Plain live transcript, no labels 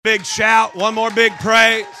Big shout, one more big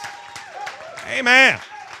praise. Amen.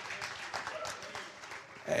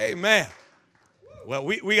 Amen. Well,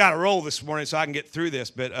 we got to roll this morning so I can get through this,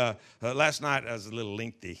 but last night I was a little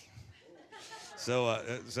lengthy. So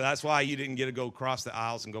that's why you didn't get to go across the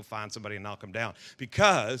aisles and go find somebody and knock them down,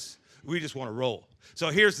 because we just want to roll. So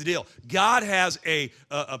here's the deal. God has a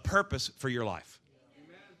purpose for your life.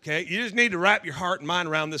 Okay? You just need to wrap your heart and mind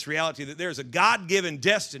around this reality that there's a God-given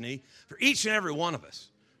destiny for each and every one of us.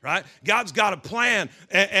 Right? God's got a plan,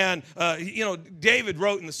 and David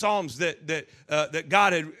wrote in the Psalms that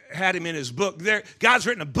God had him in his book. God's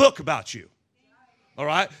written a book about you, all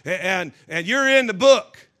right? And you're in the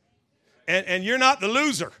book, and you're not the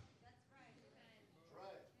loser.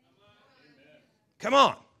 Come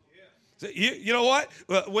on. You know what?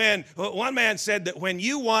 When one man said that when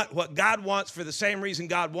you want what God wants for the same reason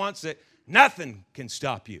God wants it, nothing can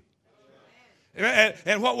stop you.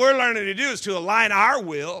 And what we're learning to do is to align our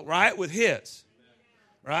will, right, with His,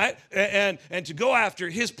 right? And to go after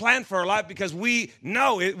His plan for our life, because we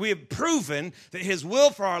know it, we have proven that His will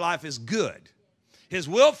for our life is good. His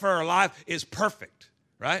will for our life is perfect,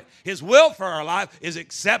 right? His will for our life is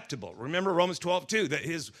acceptable. Remember Romans 12:2,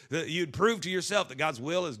 that you'd prove to yourself that God's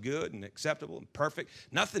will is good and acceptable and perfect.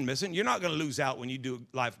 Nothing missing. You're not going to lose out when you do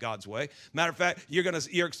life God's way. Matter of fact, you're going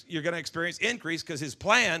to experience increase, because His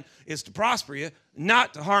plan is to prosper you,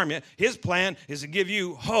 not to harm you. His plan is to give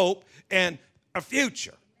you hope and a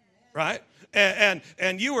future, right? And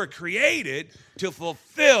you were created to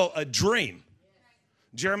fulfill a dream.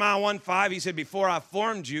 Jeremiah 1:5, he said, before I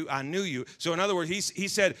formed you, I knew you. So in other words, he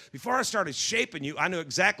said, before I started shaping you, I knew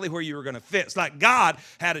exactly where you were going to fit. It's like God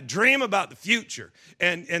had a dream about the future,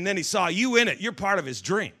 and then He saw you in it. You're part of His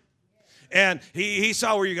dream. And he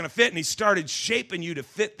saw where you're going to fit, and He started shaping you to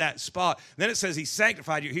fit that spot. Then it says He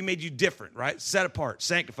sanctified you. He made you different, right? Set apart,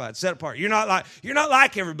 sanctified, set apart. You're not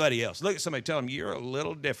like everybody else. Look at somebody, tell them you're a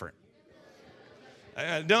little different.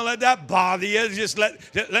 Don't let that bother you. Just let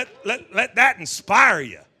that inspire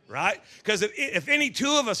you, right? Because if any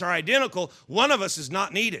two of us are identical, one of us is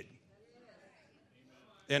not needed.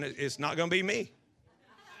 And it's not going to be me.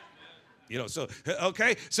 So,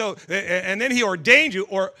 okay? So, and then He ordained you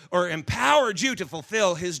or empowered you to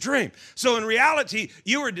fulfill His dream. So in reality,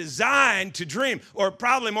 you were designed to dream, or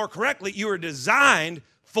probably more correctly, you were designed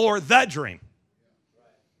for the dream.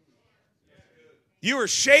 You were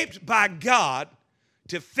shaped by God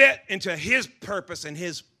to fit into His purpose and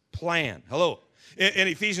His plan. Hello. In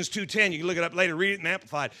Ephesians 2:10, you can look it up later, read it in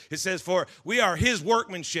Amplified. It says, for we are His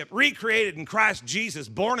workmanship, recreated in Christ Jesus,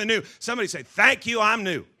 born anew. Somebody say, thank you, I'm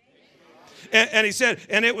new. And he said,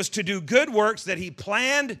 and it was to do good works that He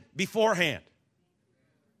planned beforehand.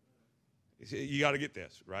 You got to get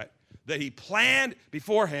this, right? That He planned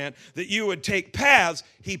beforehand, that you would take paths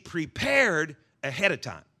He prepared ahead of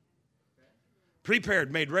time.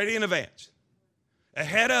 Prepared, made ready in advance.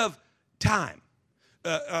 Ahead of time.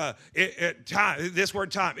 Time. This word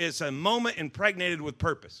time is a moment impregnated with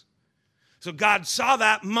purpose. So God saw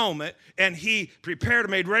that moment, and He prepared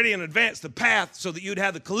and made ready in advance the path so that you'd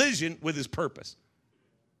have the collision with His purpose.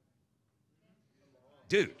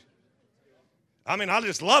 Dude. I mean, I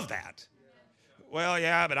just love that. Well,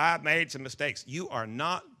 yeah, but I've made some mistakes. You are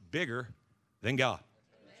not bigger than God.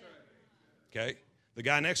 Okay? The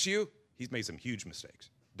guy next to you, he's made some huge mistakes.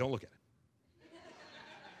 Don't look at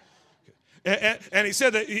it. And he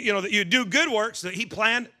said that, that you'd do good works that He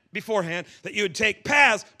planned beforehand, that you would take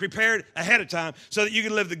paths prepared ahead of time so that you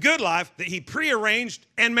could live the good life that He prearranged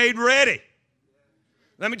and made ready.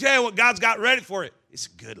 Let me tell you what God's got ready for it. It's a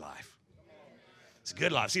good life. It's a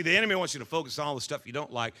good life. See, the enemy wants you to focus on all the stuff you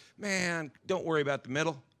don't like. Man, don't worry about the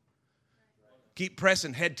middle. Keep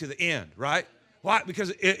pressing head to the end, right? Why?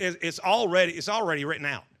 Because it's already written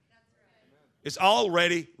out. It's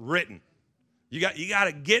already written. You got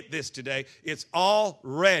to get this today. It's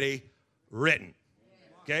already written.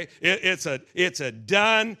 Okay? It's a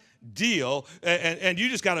done deal, and you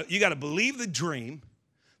just believe the dream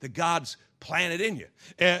that God's planted in you,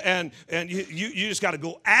 and you just got to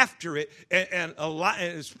go after it and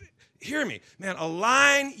align. Hear me, man.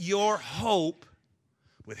 Align your hope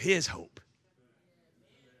with His hope.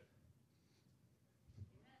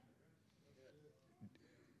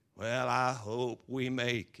 Well, I hope we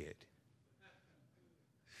make it.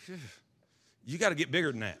 You got to get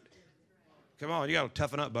bigger than that. Come on, you got to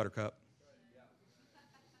toughen up, Buttercup.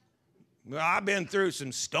 Well, I've been through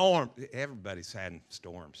some storms. Everybody's had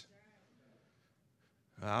storms.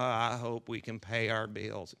 I hope we can pay our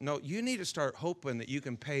bills. No, you need to start hoping that you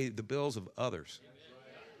can pay the bills of others.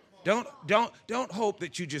 Don't hope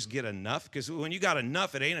that you just get enough, because when you got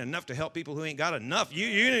enough, it ain't enough to help people who ain't got enough.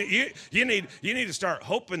 You need to start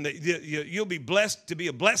hoping that you'll be blessed to be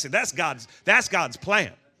a blessing. That's God's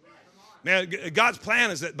plan. Man, God's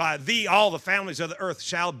plan is that by thee all the families of the earth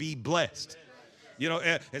shall be blessed.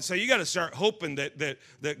 And so you got to start hoping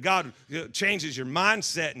that God changes your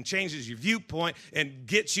mindset and changes your viewpoint and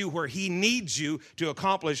gets you where he needs you to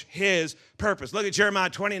accomplish his purpose. Look at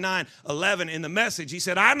Jeremiah 29:11 in the Message. He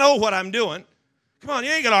said, I know what I'm doing. Come on,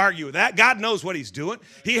 you ain't going to argue with that. God knows what he's doing.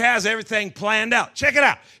 He has everything planned out. Check it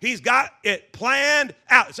out. He's got it planned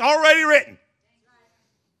out. It's already written.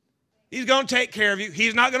 He's going to take care of you.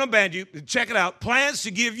 He's not going to abandon you. Check it out. Plans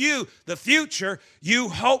to give you the future you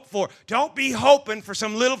hope for. Don't be hoping for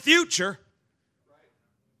some little future.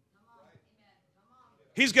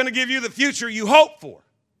 He's going to give you the future you hope for.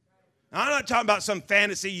 Now, I'm not talking about some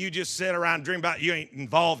fantasy you just sit around and dream about you ain't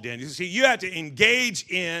involved in. You see, you have to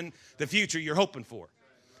engage in the future you're hoping for.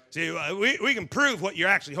 See, we can prove what you're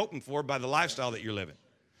actually hoping for by the lifestyle that you're living.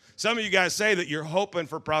 Some of you guys say that you're hoping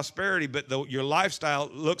for prosperity, but your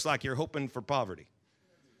lifestyle looks like you're hoping for poverty.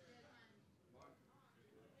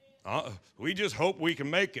 We just hope we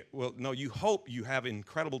can make it. Well, no, you hope you have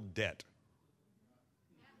incredible debt.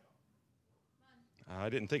 I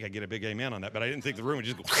didn't think I'd get a big amen on that, but I didn't think the room would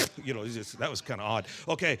just go, that was kind of odd.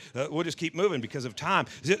 Okay, we'll just keep moving because of time.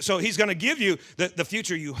 So he's going to give you the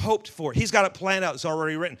future you hoped for. He's got it planned out. It's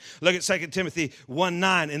already written. Look at 2 Timothy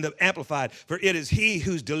 1:9 in the Amplified. For it is he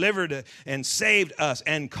who's delivered and saved us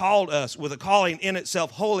and called us with a calling in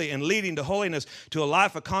itself holy and leading to holiness, to a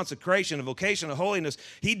life of consecration, a vocation of holiness.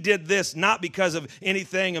 He did this not because of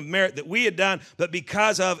anything of merit that we had done, but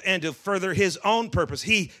because of and to further his own purpose.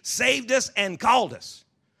 He saved us and called us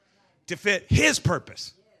to fit his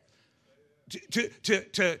purpose,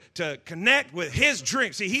 to connect with his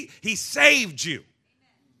dream. See, he saved you.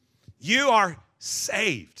 You are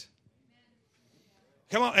saved.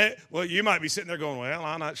 Come on. Well, you might be sitting there going, well,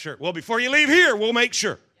 I'm not sure. Well, before you leave here, we'll make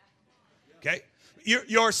sure. Okay?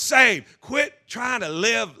 You're saved. Quit trying to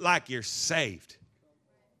live like you're saved.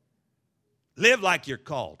 Live like you're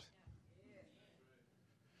called.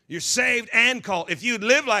 You're saved and called. If you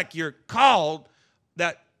live like you're called,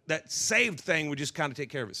 that saved thing would just kind of take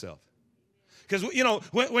care of itself. Because,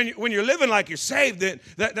 when you're living like you're saved, then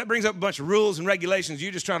that brings up a bunch of rules and regulations.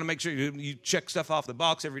 You're just trying to make sure you check stuff off the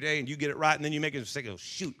box every day and you get it right, and then you make a mistake. Oh,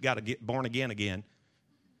 shoot, got to get born again.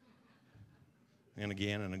 And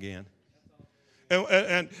again and again.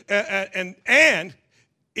 And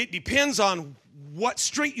it depends on what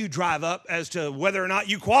street you drive up as to whether or not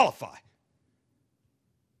you qualify.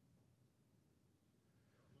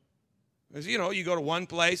 Because, you go to one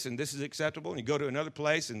place and this is acceptable, and you go to another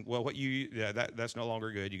place and, well, that's no longer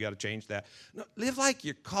good. You got to change that. No, live like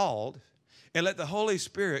you're called and let the Holy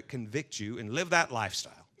Spirit convict you and live that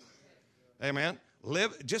lifestyle. Amen?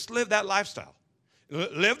 Just live that lifestyle.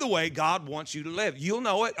 Live the way God wants you to live. You'll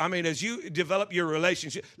know it. I mean, as you develop your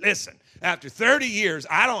relationship. Listen, after 30 years,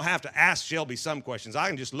 I don't have to ask Shelby some questions. I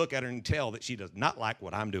can just look at her and tell that she does not like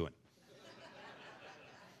what I'm doing.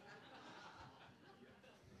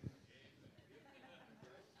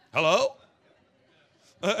 Hello?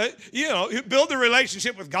 You build the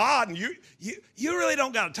relationship with God, and you really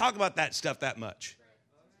don't got to talk about that stuff that much.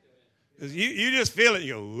 You just feel it.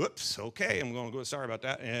 You go, whoops, okay, I'm going to go, sorry about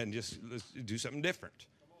that, and let's do something different.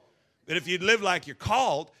 But if you live like you're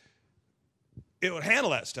called, it would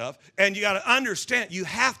handle that stuff. And you got to understand, you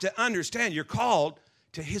have to understand you're called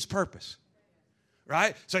to his purpose,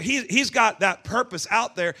 right? So he's got that purpose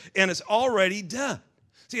out there, and it's already done.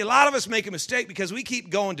 See, a lot of us make a mistake because we keep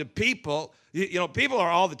going to people. People are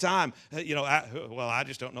all the time, I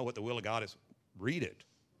just don't know what the will of God is. Read it.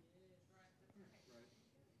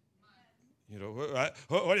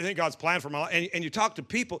 What do you think God's plan for my life? And you talk to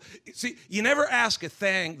people. See, you never ask a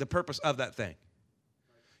thing the purpose of that thing.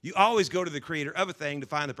 You always go to the creator of a thing to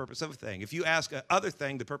find the purpose of a thing. If you ask a other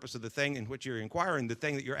thing the purpose of the thing in which you're inquiring, the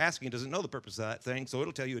thing that you're asking doesn't know the purpose of that thing, so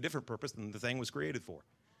it'll tell you a different purpose than the thing was created for.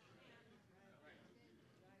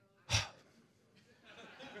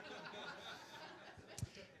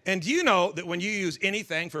 And do you know that when you use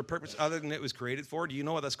anything for a purpose other than it was created for, do you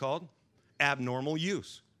know what that's called? Abnormal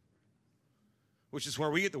use, which is where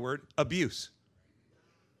we get the word abuse.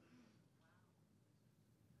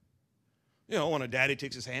 When a daddy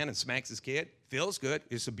takes his hand and smacks his kid, feels good,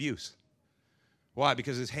 it's abuse. Why?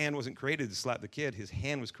 Because his hand wasn't created to slap the kid. His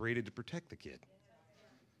hand was created to protect the kid.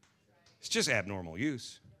 It's just abnormal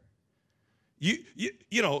use.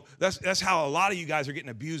 That's how a lot of you guys are getting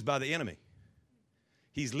abused by the enemy.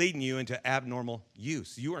 He's leading you into abnormal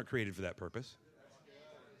use. You weren't created for that purpose.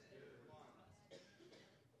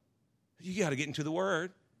 You got to get into the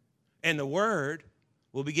Word, and the Word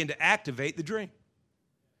will begin to activate the dream.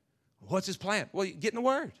 What's his plan? Well, you get in the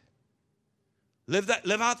Word. Live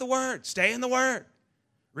out the Word. Stay in the Word.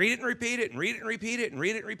 Read it and repeat it, and read it and repeat it, and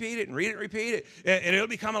read it and repeat it, and read it and repeat it. And it'll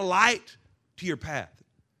become a light to your path.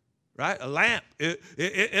 Right? A lamp.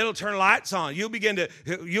 It'll turn lights on. You'll begin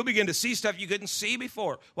to see stuff you couldn't see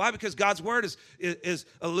before. Why? Because God's Word is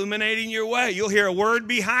illuminating your way. You'll hear a word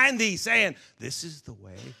behind thee saying, this is the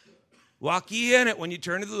way. Walk ye in it. When you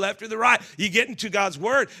turn to the left or the right, you get into God's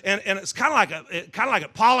Word, and it's kind of like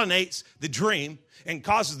it pollinates the dream and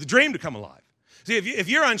causes the dream to come alive. See, if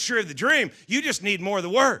you're unsure of the dream, you just need more of the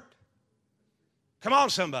Word. Come on,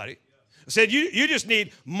 somebody. I said you just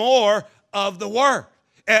need more of the Word.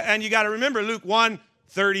 And you got to remember, Luke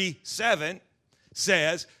 1:37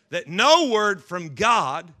 says that no word from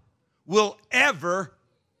God will ever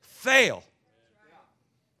fail.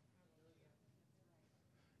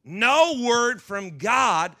 No word from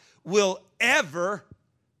God will ever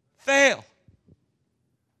fail.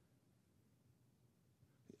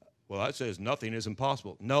 Well, that says nothing is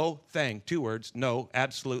impossible. No thing, 2 words, no,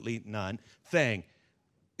 absolutely none. Thing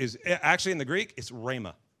is actually in the Greek, it's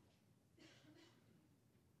rhema.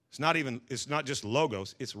 It's not just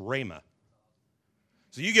logos, it's rhema.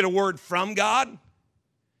 So you get a word from God,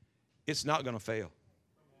 it's not going to fail.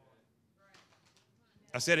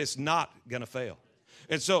 I said it's not going to fail.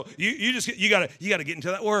 And so you got to get into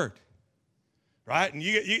that word. Right? And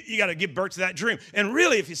you got to give birth to that dream. And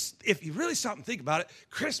really, if you really stop and think about it,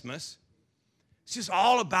 Christmas, it's just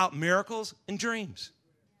all about miracles and dreams.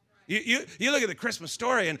 You look at the Christmas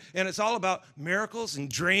story, and it's all about miracles and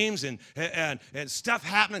dreams and stuff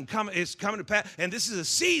happening, it's coming to pass. And this is a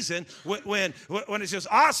season when it's just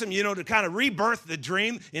awesome, to kind of rebirth the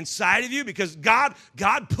dream inside of you, because God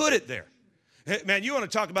put it there. Man, you want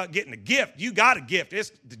to talk about getting a gift? You got a gift.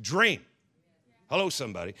 It's the dream. Hello,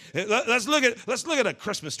 somebody. Let's look at a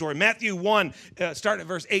Christmas story. Matthew 1, starting at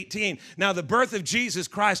verse 18. Now, the birth of Jesus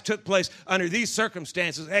Christ took place under these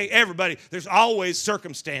circumstances. Hey, everybody, there's always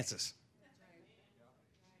circumstances.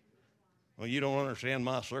 Well, you don't understand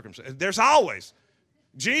my circumstances. There's always.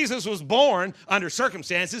 Jesus was born under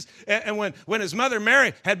circumstances, and when his mother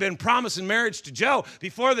Mary had been promising marriage to Joe,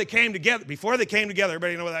 before they came together,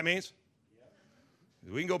 everybody know what that means?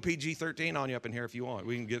 We can go PG-13 on you up in here if you want.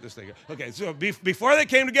 We can get this thing. Okay, so before they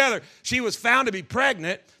came together, she was found to be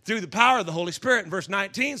pregnant through the power of the Holy Spirit. And verse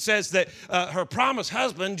 19 says that her promised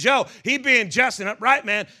husband, Joe, he being just and upright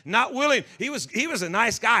man, not willing. He was a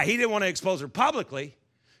nice guy. He didn't want to expose her publicly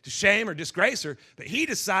to shame or disgrace her, but he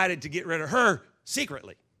decided to get rid of her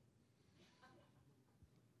secretly.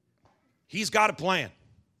 He's got a plan.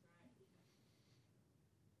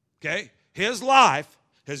 Okay? His life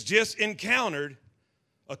has just encountered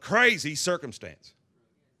a crazy circumstance.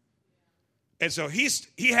 And so he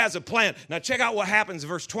has a plan. Now check out what happens in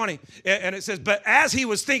verse 20. And it says, but as he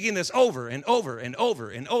was thinking this over and over and over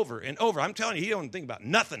and over and over, I'm telling you, he don't think about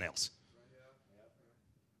nothing else.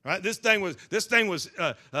 Right? This thing was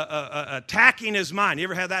attacking his mind. You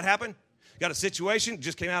ever had that happen? Got a situation,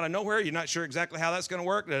 just came out of nowhere. You're not sure exactly how that's going to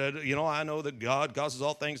work. I know that God causes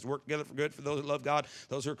all things to work together for good for those that love God,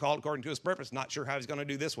 those who are called according to his purpose. Not sure how he's going to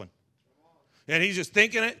do this one. And he's just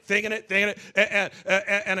thinking it.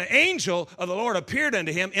 And an angel of the Lord appeared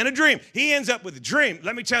unto him in a dream. He ends up with a dream.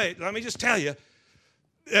 Let me just tell you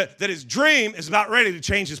that his dream is about ready to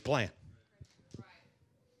change his plan.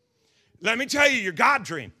 Let me tell you, your God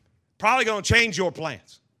dream probably going to change your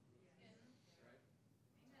plans.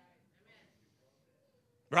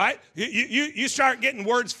 Right? You start getting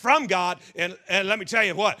words from God, and let me tell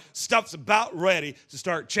you what, stuff's about ready to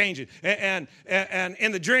start changing. And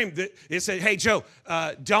in the dream, it said, hey, Joe,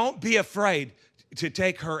 don't be afraid to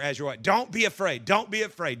take her as your wife. Don't be afraid. Don't be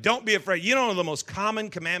afraid. Don't be afraid. You know the most common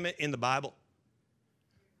commandment in the Bible?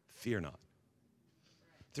 Fear not.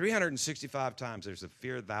 365 times there's a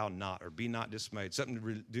fear thou not, or be not dismayed.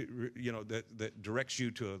 Something that directs you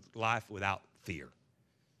to a life without fear.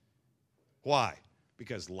 Why?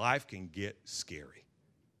 Because life can get scary.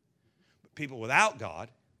 But people without God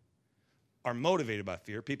are motivated by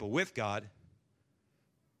fear. People with God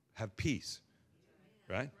have peace,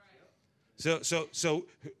 right? So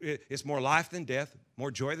it's more life than death, more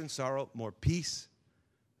joy than sorrow, more peace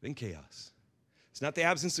than chaos. It's not the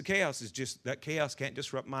absence of chaos. It's just that chaos can't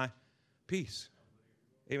disrupt my peace.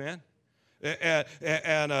 Amen? He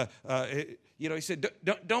said,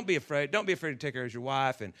 don't be afraid. Don't be afraid to take her as your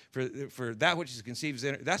wife. And for that which is conceived is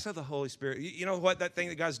in her. That's of the Holy Spirit. You know what? That thing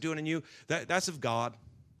that God's doing in you, that's of God.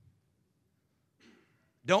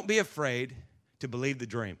 Don't be afraid to believe the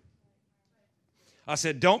dream. I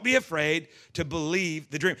said, don't be afraid to believe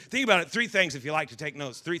the dream. Think about it. 3 things, if you like to take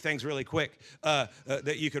notes. 3 things really quick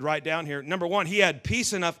that you could write down here. Number 1, he had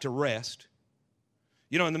peace enough to rest.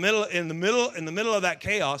 You know, in the middle of that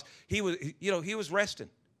chaos, he was resting.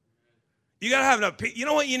 You got to have enough peace. You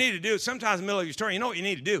know what you need to do? Sometimes in the middle of your story, you know what you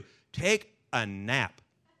need to do? Take a nap.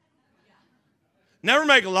 Never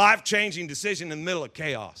make a life-changing decision in the middle of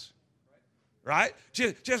chaos. Right?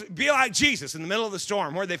 Just be like Jesus in the middle of the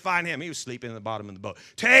storm. Where'd they find him? He was sleeping in the bottom of the boat.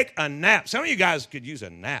 Take a nap. Some of you guys could use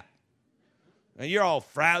a nap. And you're all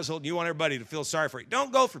frazzled. And you want everybody to feel sorry for you.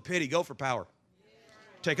 Don't go for pity. Go for power.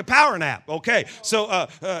 Take a power nap. Okay. So,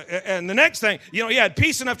 and the next thing, you know, he had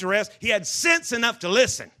peace enough to rest. He had sense enough to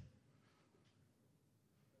listen.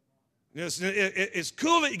 It's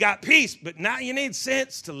cool that you got peace, but now you need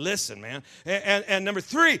sense to listen, man. And number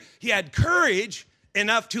 3, he had courage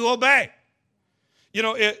enough to obey. You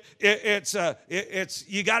know, it's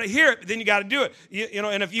you got to hear it, but then you got to do it. You know,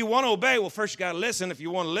 and if you want to obey, well, first you got to listen. If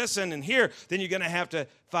you want to listen and hear, then you're going to have to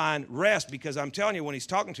find rest, because I'm telling you, when he's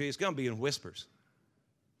talking to you, it's going to be in whispers.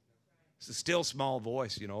 It's a still small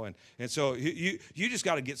voice, you know, and so you just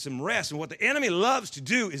got to get some rest. And what the enemy loves to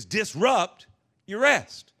do is disrupt your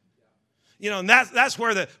rest. You know, and that's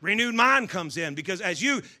where the renewed mind comes in, because as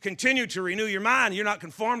you continue to renew your mind, you're not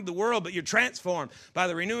conformed to the world, but you're transformed by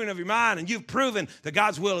the renewing of your mind, and you've proven that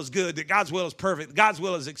God's will is good, that God's will is perfect, that God's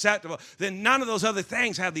will is acceptable. Then none of those other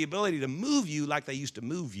things have the ability to move you like they used to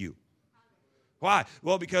move you. Why?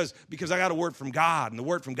 Well, because I got a word from God, and the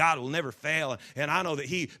word from God will never fail. And I know that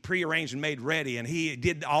he prearranged and made ready, and he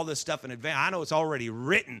did all this stuff in advance. I know it's already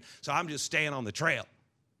written, so I'm just staying on the trail.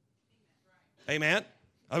 Amen?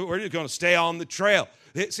 We're just going to stay on the trail.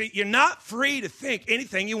 See, you're not free to think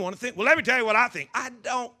anything you want to think. Well, let me tell you what I think. I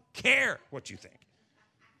don't care what you think.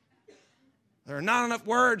 There are not enough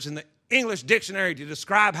words in the English dictionary to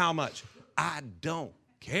describe how much. I don't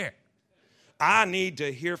care. I need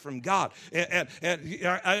to hear from God. And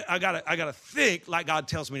I gotta think like God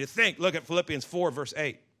tells me to think. Look at Philippians 4, verse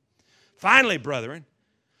 8. Finally, brethren,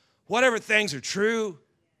 whatever things are true,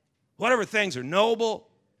 whatever things are noble,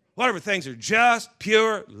 whatever things are just,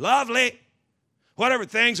 pure, lovely, whatever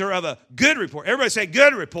things are of a good report. Everybody say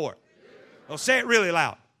good report. Well, say it really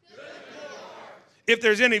loud. If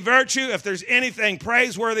there's any virtue, if there's anything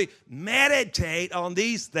praiseworthy, meditate on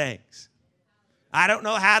these things. I don't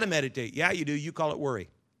know how to meditate. Yeah, you do. You call it worry.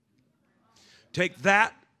 Take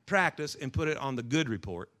that practice and put it on the good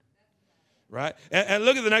report. Right? And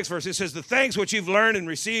look at the next verse. It says, the things which you've learned and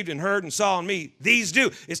received and heard and saw in me, these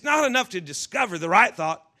do. It's not enough to discover the right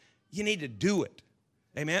thought. You need to do it.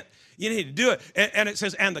 Amen? You need to do it. And it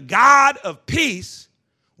says, and the God of peace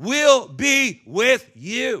will be with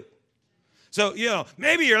you. So, you know,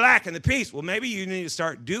 maybe you're lacking the peace. Well, maybe you need to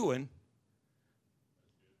start doing.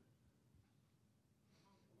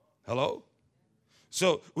 Hello?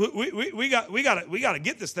 So we got to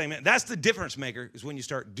get this thing, man. That's the difference maker, is when you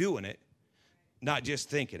start doing it, not just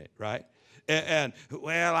thinking it, right? And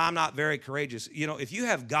well, I'm not very courageous. You know, if you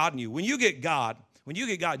have God in you, when you get God,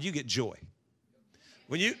 you get joy.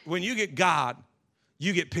 When you get God,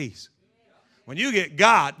 you get peace. When you get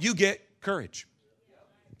God, you get courage.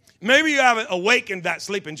 Maybe you haven't awakened that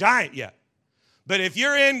sleeping giant yet. But if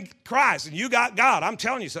you're in Christ and you got God, I'm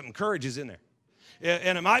telling you something, courage is in there.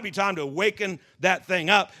 And it might be time to awaken that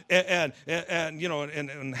thing up. And you know,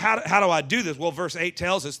 and how do I do this? Well, verse 8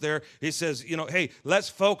 tells us there, it says, you know, hey, let's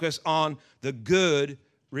focus on the good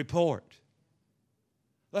report.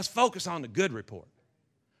 Let's focus on the good report,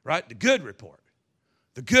 right? The good report.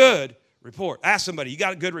 The good report. Ask somebody, you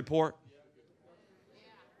got a good report?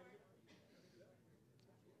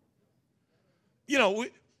 You know,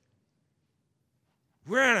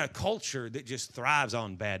 we're in a culture that just thrives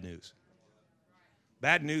on bad news.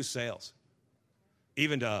 Bad news sells,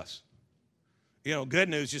 even to us. You know, good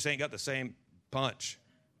news just ain't got the same punch,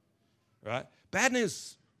 right? Bad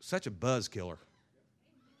news, such a buzz killer.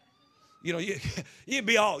 You know, you'd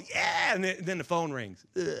be all, yeah, and then the phone rings.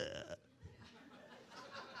 Ugh.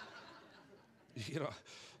 You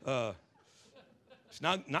know, it's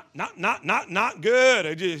not good.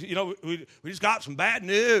 I just, you know, we just got some bad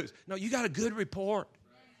news. No, you got a good report.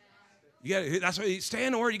 That's why you stay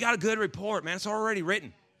in the Word. You got a good report, man. It's already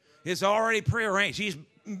written. It's already prearranged. He's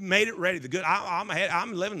made it ready. The good.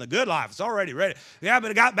 I'm living the good life. It's already ready. Yeah,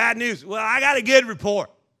 but I got bad news. Well, I got a good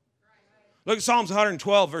report. Look at Psalms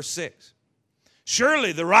 112, verse 6.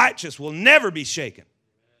 Surely the righteous will never be shaken.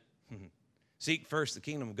 Seek first the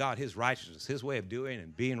kingdom of God, His righteousness, His way of doing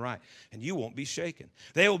and being right, and you won't be shaken.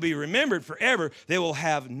 They will be remembered forever. They will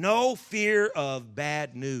have no fear of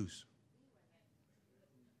bad news.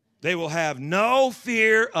 They will have no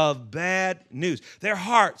fear of bad news. Their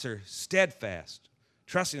hearts are steadfast,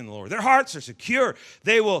 trusting in the Lord. Their hearts are secure.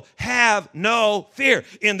 They will have no fear.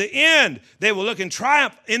 In the end, they will look in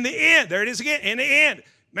triumph. In the end, there it is again, in the end.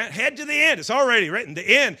 Man, head to the end. It's already written. The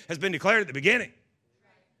end has been declared at the beginning.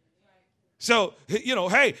 So,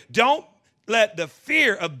 hey, don't let the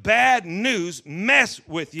fear of bad news mess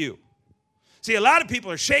with you. See, a lot of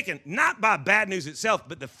people are shaken not by bad news itself,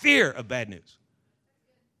 but the fear of bad news.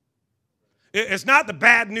 It's not the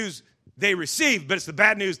bad news they receive, but it's the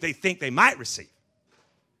bad news they think they might receive.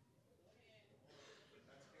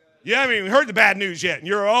 You haven't even heard the bad news yet, and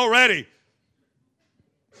you're already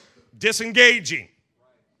disengaging,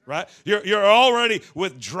 right? You're already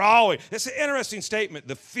withdrawing. It's an interesting statement,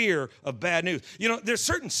 the fear of bad news. There's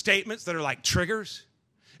certain statements that are like triggers,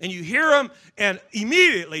 and you hear them, and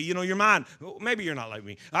immediately, your mind, maybe you're not like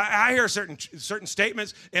me. I hear certain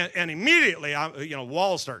statements, and immediately,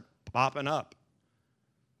 walls start popping up.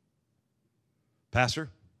 Pastor,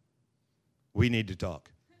 we need to talk.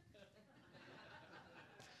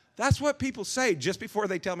 That's what people say just before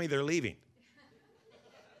they tell me they're leaving.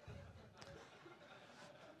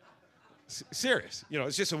 Serious.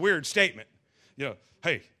 It's just a weird statement.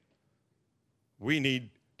 Hey, we need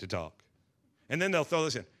to talk. And then they'll throw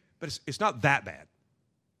this in. But it's not that bad.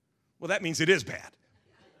 Well, that means it is bad.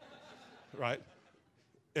 Right?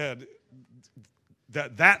 And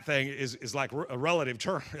that thing is like a relative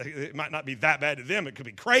term. It might not be that bad to them. It could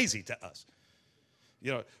be crazy to us.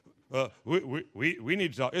 We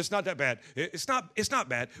need to talk. It's not that bad. It's not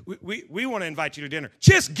bad. We want to invite you to dinner.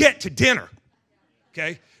 Just get to dinner.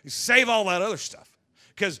 Okay? Save all that other stuff.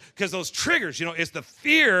 Because those triggers, it's the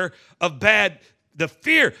fear of bad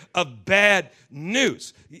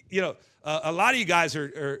news. A lot of you guys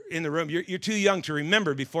are in the room. You're too young to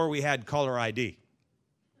remember before we had caller ID.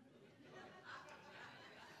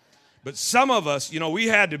 But some of us, we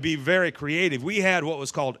had to be very creative. We had what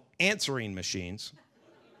was called answering machines.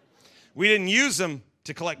 We didn't use them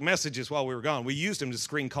to collect messages while we were gone. We used them to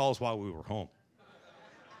screen calls while we were home.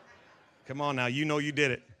 Come on now, you did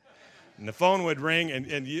it. And the phone would ring,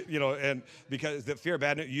 and because the fear of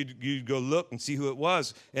bad news, you'd go look and see who it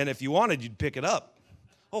was. And if you wanted, you'd pick it up.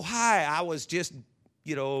 Oh, hi, I was just,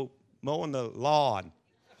 mowing the lawn.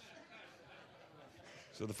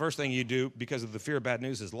 So the first thing you do, because of the fear of bad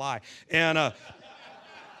news, is lie. And,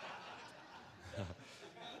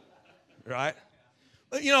 right?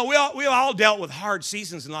 We all dealt with hard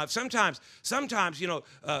seasons in life. Sometimes,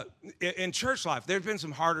 in church life, there's been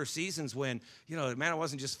some harder seasons when, it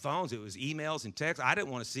wasn't just phones, it was emails and texts. I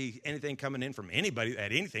didn't want to see anything coming in from anybody that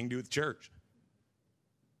had anything to do with church.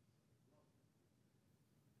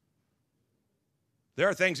 There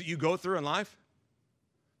are things that you go through in life.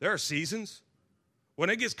 There are seasons when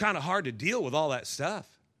it gets kind of hard to deal with all that stuff.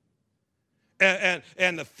 And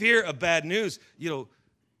the fear of bad news,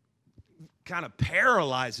 kind of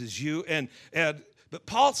paralyzes you. But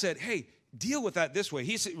Paul said, hey, deal with that this way.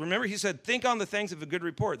 He said, think on the things of a good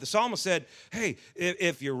report. The psalmist said, hey,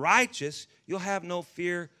 if you're righteous, you'll have no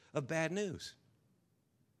fear of bad news.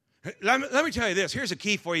 Let me tell you this. Here's a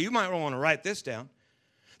key for you. You might want to write this down.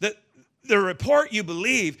 That the report you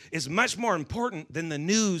believe is much more important than the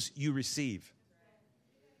news you receive.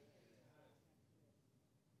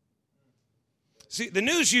 See, the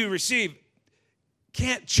news you receive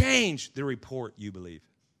can't change the report you believe.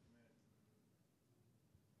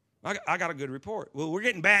 I got a good report. Well, we're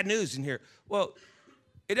getting bad news in here. Well,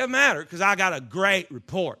 it doesn't matter because I got a great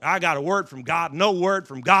report. I got a word from God. No word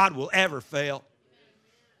from God will ever fail.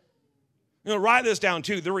 Write this down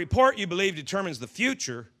too. The report you believe determines the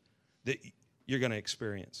future that you're going to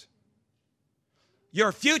experience.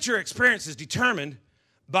 Your future experience is determined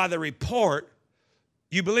by the report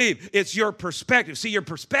you believe. It's your perspective. See, your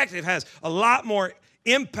perspective has a lot more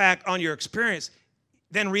impact on your experience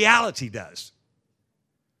than reality does.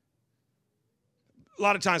 A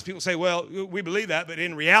lot of times people say, well, we believe that, but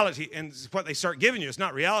in reality, and what they start giving you, it's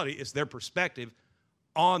not reality, it's their perspective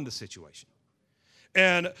on the situation.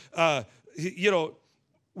 And,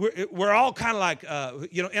 we're all kind of like,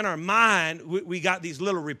 in our mind, we got these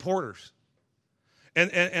little reporters.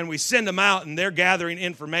 And we send them out, and they're gathering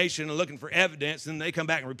information and looking for evidence, and they come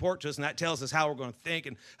back and report to us, and that tells us how we're going to think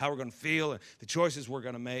and how we're going to feel and the choices we're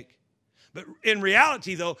going to make. But in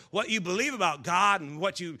reality, though, what you believe about God and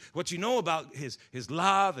what you know about His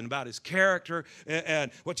love and about His character and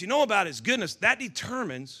what you know about His goodness, that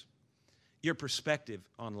determines your perspective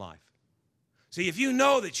on life. See, if you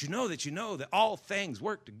know that all things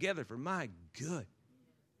work together for my good,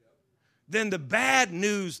 then the bad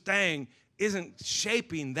news thing isn't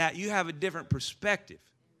shaping that. You have a different perspective.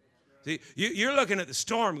 See, you're looking at the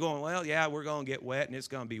storm going, well, yeah, we're going to get wet and it's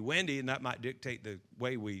going to be windy, and that might dictate the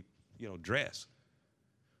way we, dress.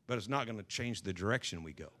 But it's not going to change the direction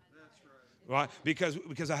we go. Right?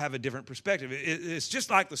 Because I have a different perspective. It's just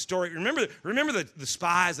like the story. Remember the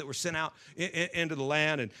spies that were sent out into the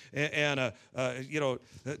land, and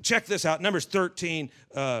check this out. Numbers 13,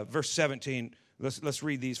 verse 17. Let's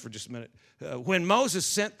read these for just a minute. When Moses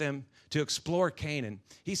sent them to explore Canaan,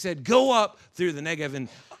 he said, "Go up through the Negev and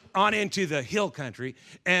on into the hill country."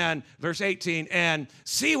 And verse 18, and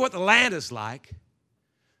see what the land is like.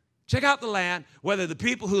 Check out the land, whether the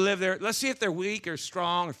people who live there, let's see if they're weak or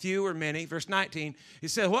strong or few or many. Verse 19, he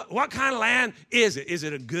said, what kind of land is it? Is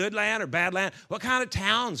it a good land or bad land? What kind of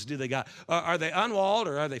towns do they got? Are they unwalled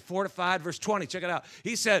or are they fortified? Verse 20, check it out.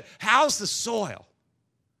 He said, how's the soil?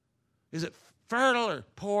 Is it fertile or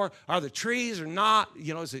poor? Are the trees or not?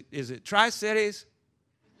 Is it Tri-Cities?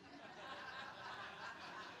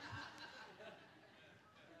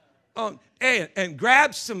 And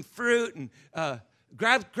grab some fruit and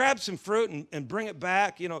grab some fruit and bring it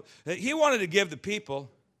back. He wanted to give the people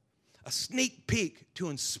a sneak peek to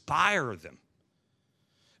inspire them.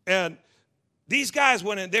 And these guys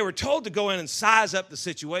went in, they were told to go in and size up the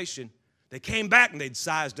situation. They came back and they'd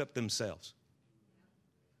sized up themselves.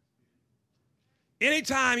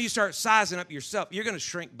 Anytime you start sizing up yourself, you're going to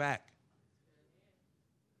shrink back.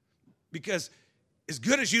 Because as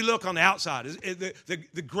good as you look on the outside,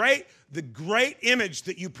 the great image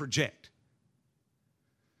that you project,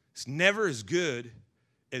 it's never as good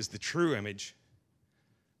as the true image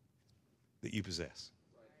that you possess.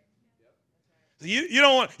 You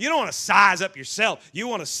don't want to size up yourself. You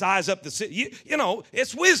want to size up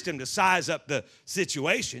it's wisdom to size up the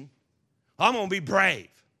situation. I'm going to be brave.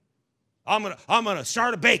 I'm going to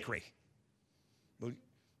start a bakery. Well,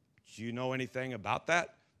 do you know anything about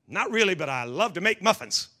that? Not really, but I love to make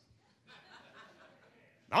muffins.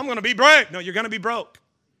 I'm going to be brave. No, you're going to be broke.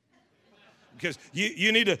 Because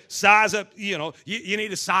you need to size up, you need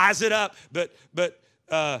to size it up, but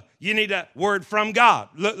you need that word from God.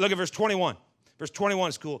 Look at verse 21. Verse 21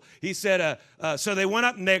 is cool. He said, so they went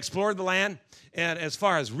up and they explored the land, and as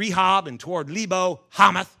far as Rehob and toward Lebo,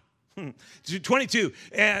 Hamath, 22,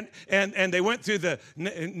 and they went through the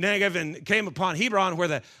Negev and came upon Hebron, where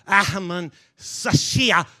the Ahiman,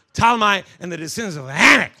 Sashia, Talmai, and the descendants of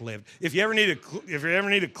Anak lived. If you ever need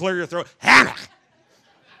to clear your throat, Anak.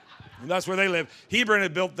 And that's where they live. Hebron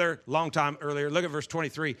had built there a long time earlier. Look at verse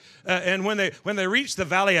 23. And when they reached the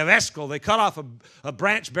valley of Eshcol, they cut off a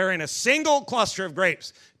branch bearing a single cluster of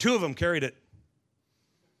grapes. 2 of them carried it.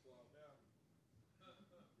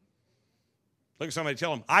 Look at somebody, tell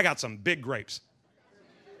them, I got some big grapes.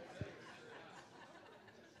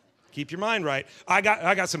 Keep your mind right. I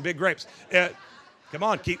got some big grapes. Come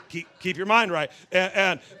on, keep your mind right.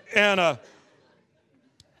 And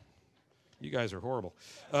you guys are horrible.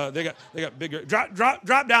 They got big.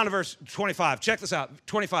 Drop down to verse 25. Check this out.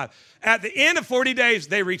 25. At the end of 40 days,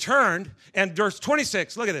 they returned. And verse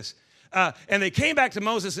 26. Look at this. And they came back to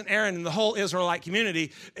Moses and Aaron and the whole Israelite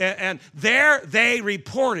community, and there they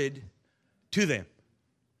reported to them.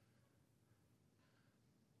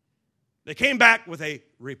 They came back with a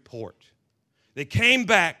report. They came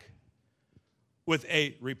back with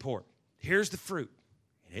a report. Here's the fruit.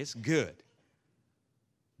 It's good.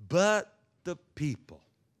 But the people.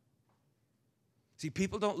 See,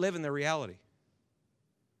 people don't live in their reality.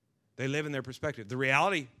 They live in their perspective. The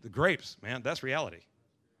reality, the grapes, man, that's reality.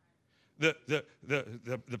 The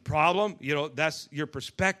problem, that's your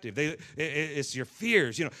perspective. It's your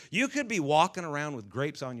fears. You could be walking around with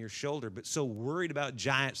grapes on your shoulder, but so worried about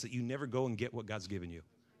giants that you never go and get what God's given you.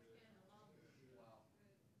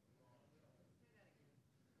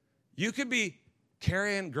 You could be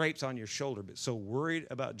carrying grapes on your shoulder, but so worried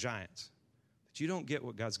about giants that you don't get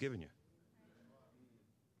what God's given you.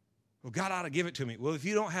 Well, God ought to give it to me. Well, if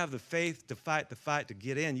you don't have the faith to fight the fight to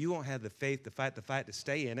get in, you won't have the faith to fight the fight to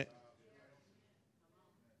stay in it.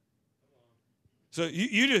 So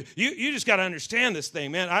you just got to understand this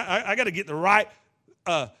thing, man. I got to get the right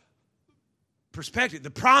perspective.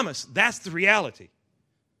 The promise, that's the reality.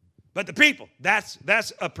 But the people, that's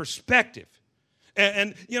a perspective.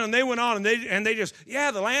 And they went on and they just,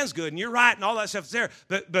 the land's good and you're right and all that stuff's there.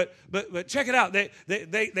 But check it out.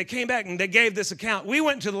 They came back and they gave this account. We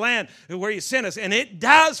went to the land where you sent us, and it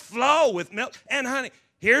does flow with milk and honey.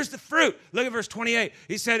 Here's the fruit. Look at verse 28.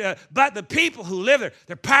 He said, but the people who live there,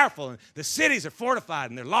 they're powerful, and the cities are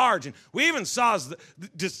fortified, and they're large. And we even saw the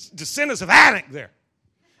descendants of Anak there.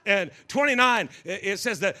 And 29, it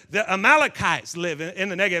says that the Amalekites live in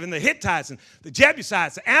the Negev, and the Hittites, and the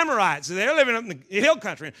Jebusites, the Amorites, they're living up in the hill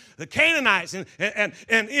country, and the Canaanites, and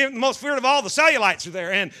even the most feared of all, the Cellulites are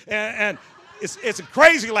there, and it's a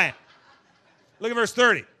crazy land. Look at verse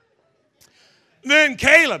 30. Then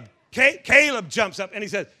Caleb jumps up, and he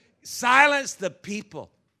says, silence the people.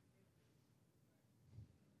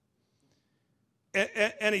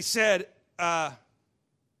 And he said,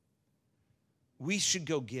 we should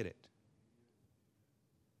go get it.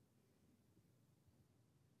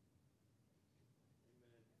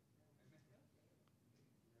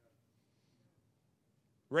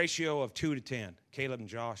 Ratio of 2 to 10. Caleb and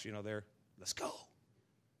Josh, they're, let's go.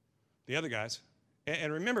 The other guys,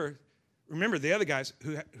 and remember the other guys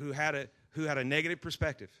who had a negative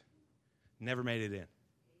perspective never made it in.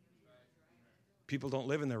 People don't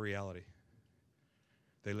live in their reality.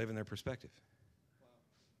 They live in their perspective.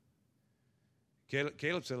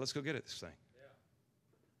 Caleb said, let's go get it, this thing.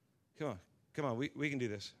 Come on, we can do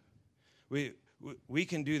this. We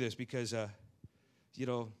can do this because,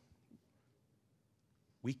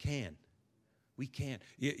 we can. We can.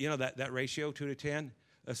 That ratio, 2 to 10,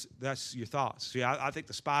 that's your thoughts. See, I think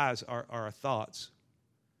the spies are our thoughts.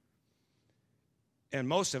 And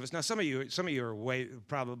most of us, now some of you are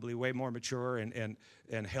probably way more mature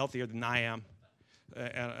and healthier than I am.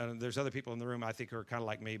 And there's other people in the room I think who are kind of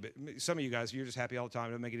like me, but some of you guys, you're just happy all the time.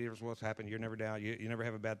 It doesn't make any difference what's happened. You're never down. You never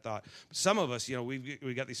have a bad thought. But some of us,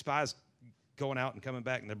 we got these spies going out and coming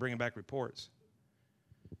back, and they're bringing back reports.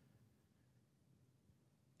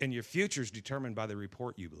 And your future is determined by the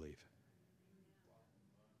report you believe.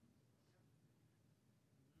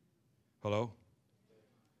 Hello?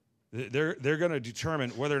 They're going to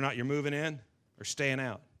determine whether or not you're moving in or staying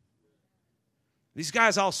out. These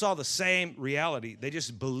guys all saw the same reality. They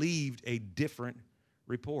just believed a different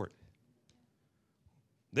report.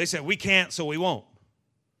 They said, we can't, so we won't.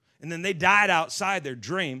 And then they died outside their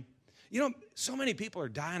dream. So many people are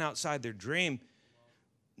dying outside their dream,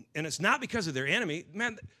 and it's not because of their enemy.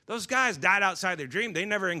 Man, those guys died outside their dream. They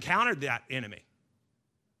never encountered that enemy.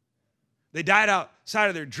 They died outside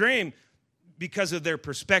of their dream because of their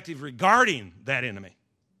perspective regarding that enemy.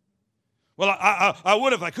 Well, I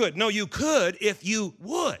would if I could. No, you could if you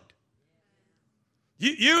would.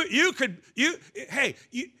 You could.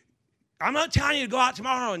 I'm not telling you to go out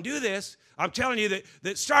tomorrow and do this. I'm telling you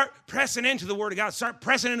that start pressing into the Word of God. Start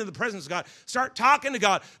pressing into the presence of God. Start talking to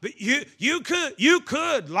God. But you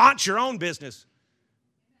could launch your own business.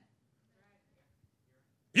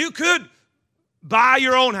 You could buy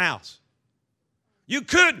your own house. You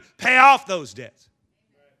could pay off those debts.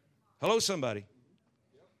 Hello, somebody.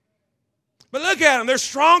 But look at them. They're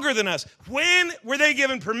stronger than us. When were they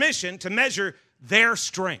given permission to measure their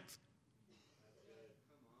strength?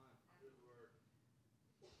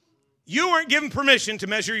 You weren't given permission to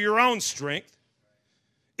measure your own strength.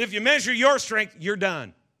 If you measure your strength, you're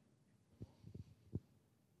done.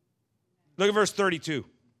 Look at verse 32.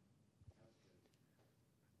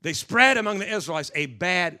 They spread among the Israelites a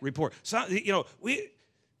bad report. So,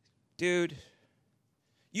 dude,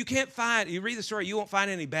 you can't find, you read the story, you won't find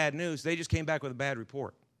any bad news. They just came back with a bad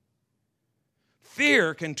report.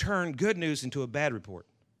 Fear can turn good news into a bad report.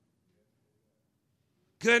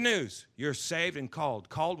 Good news, you're saved and called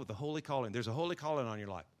with a holy calling. There's a holy calling on your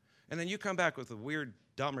life. And then you come back with a weird,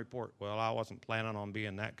 dumb report. Well, I wasn't planning on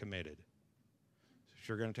being that committed. It's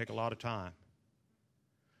sure going to take a lot of time.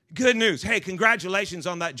 Good news, hey, congratulations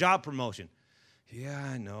on that job promotion. Yeah,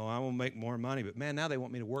 I know, I will make more money, but man, now they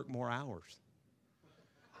want me to work more hours.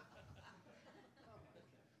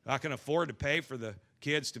 I can afford to pay for the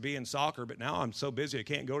kids to be in soccer, but now I'm so busy I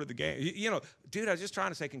can't go to the game. Dude, I was just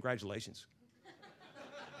trying to say congratulations.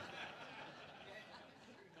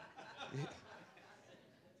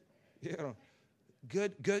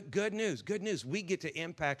 Good news. Good news. We get to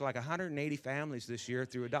impact like 180 families this year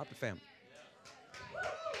through Adopt a Family.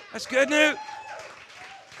 That's good news.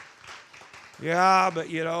 Yeah, but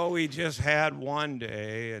we just had one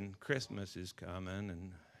day and Christmas is coming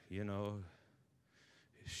and it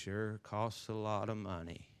sure costs a lot of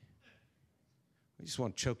money. We just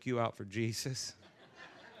want to choke you out for Jesus.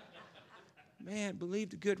 Man, believe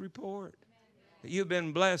the good report that you've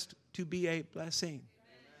been blessed to be a blessing.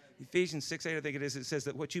 Ephesians 6:8, I think it is, it says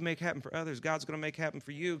that what you make happen for others, God's going to make happen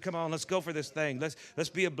for you. Come on, let's go for this thing. Let's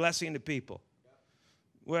be a blessing to people.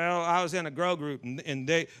 Well, I was in a grow group, and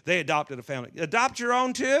they adopted a family. Adopt your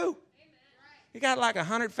own, too? Amen. You got like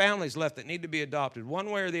 100 families left that need to be adopted.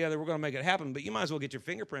 One way or the other, we're going to make it happen, but you might as well get your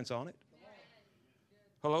fingerprints on it.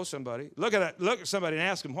 Hello, somebody. Look at somebody and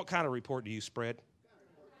ask them, what kind of report do you spread?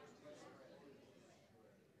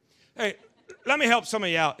 Hey, let me help some of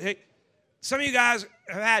you out. Hey, some of you guys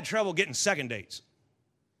have had trouble getting second dates.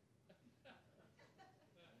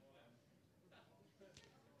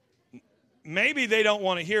 Maybe they don't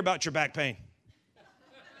want to hear about your back pain.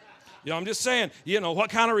 I'm just saying, what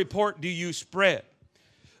kind of report do you spread?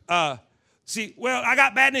 See, well, I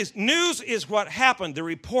got bad news. News is what happened. The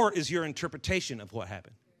report is your interpretation of what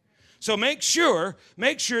happened. So make sure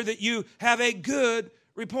that you have a good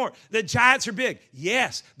report. The giants are big,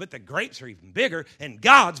 yes, but the grapes are even bigger, and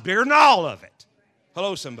God's bigger than all of it.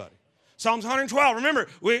 Hello, somebody. Psalms 112. Remember,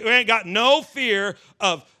 we ain't got no fear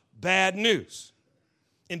of bad news.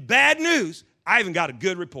 In bad news, I even got a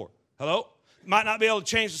good report. Hello? Might not be able to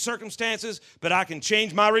change the circumstances, but I can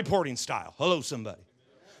change my reporting style. Hello, somebody.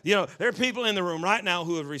 There are people in the room right now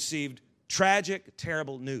who have received tragic,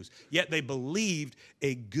 terrible news, yet they believed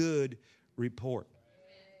a good report.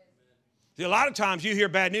 See, a lot of times you hear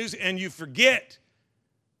bad news and you forget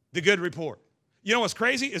the good report. You know what's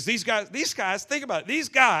crazy is these guys, think about it. These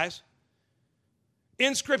guys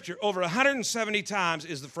in Scripture, over 170 times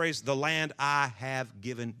is the phrase, the land I have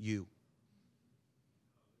given you.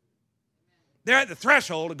 They're at the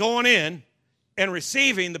threshold of going in and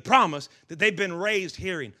receiving the promise that they've been raised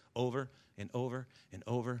hearing over and over and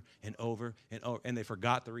over and over and over, and they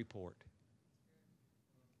forgot the report.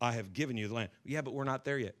 I have given you the land. Yeah, but we're not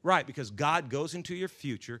there yet. Right, because God goes into your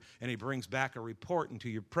future and he brings back a report into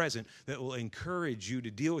your present that will encourage you to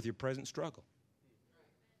deal with your present struggle.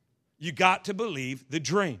 You got to believe the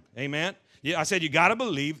dream. Amen? Yeah, I said you got to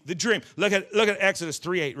believe the dream. Look at Exodus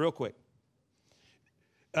 3:8 real quick.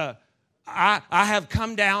 I have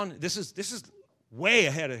come down. This is way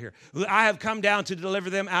ahead of here. I have come down to deliver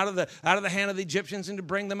them out of the hand of the Egyptians and to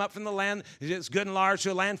bring them up from the land that's good and large,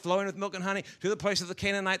 to a land flowing with milk and honey, to the place of the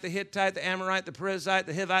Canaanite, the Hittite, the Amorite, the Perizzite,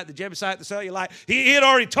 the Hivite, the Jebusite, the Cellulite. He had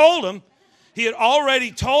already told them. It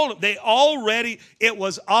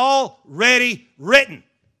was already written.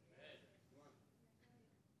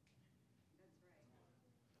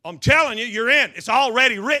 I'm telling you, you're in. It's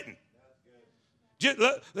already written.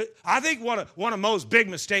 I think one of Mo's big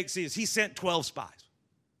mistakes is he sent 12 spies.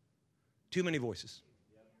 Too many voices.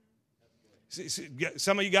 See,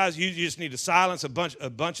 some of you guys, you just need to silence a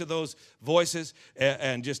bunch of those voices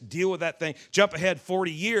and just deal with that thing. Jump ahead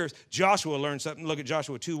 40 years, Joshua learned something. Look at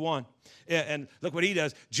Joshua 2:1. And look what he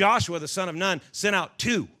does. Joshua, the son of Nun, sent out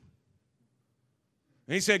 2.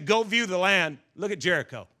 And he said, go view the land. Look at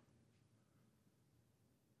Jericho.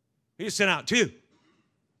 He just sent out 2.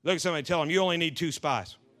 Look at somebody, tell them, you only need 2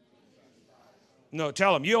 spies. No,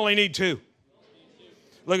 tell them, you only need 2.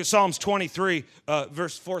 Look at Psalms 23,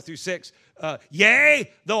 verse 4 through 6.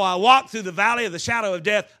 Yea, though I walk through the valley of the shadow of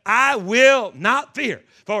death, I will not fear.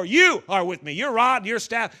 For you are with me. Your rod, your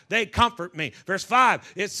staff, they comfort me. Verse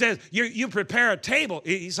 5, it says, you prepare a table.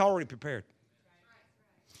 He's already prepared.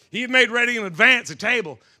 You've made ready in advance a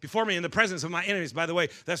table before me in the presence of my enemies. By the way,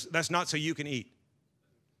 that's not so you can eat.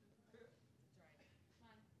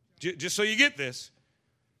 Just so you get this,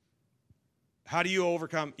 how do you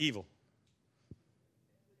overcome evil?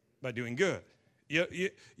 By doing good.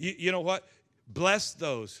 You know what? Bless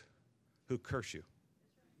those who curse you,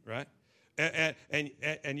 right? And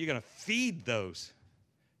you're going to feed those.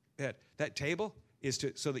 That table is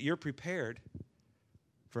so that you're prepared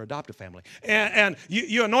for adoptive family. And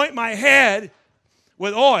you anoint my head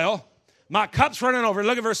with oil, my cup's running over.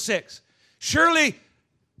 Look at verse 6. Surely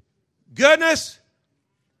goodness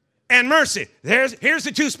and mercy. Here's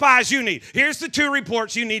the 2 spies you need. Here's the 2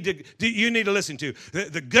 reports you need to listen to.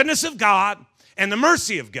 The goodness of God and the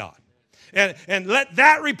mercy of God. And let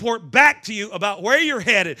that report back to you about where you're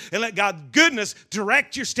headed. And let God's goodness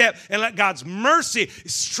direct your step. And let God's mercy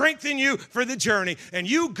strengthen you for the journey. And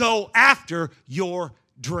you go after your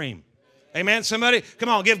dream. Amen, somebody? Come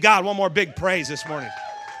on, give God one more big praise this morning.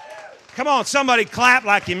 Come on, somebody clap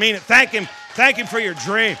like you mean it. Thank Him for your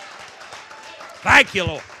dream. Thank you,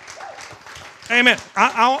 Lord. Amen.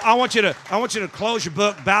 I want you to close your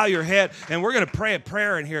book, bow your head, and we're going to pray a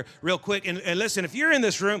prayer in here real quick. And listen, if you're in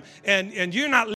this room and you're not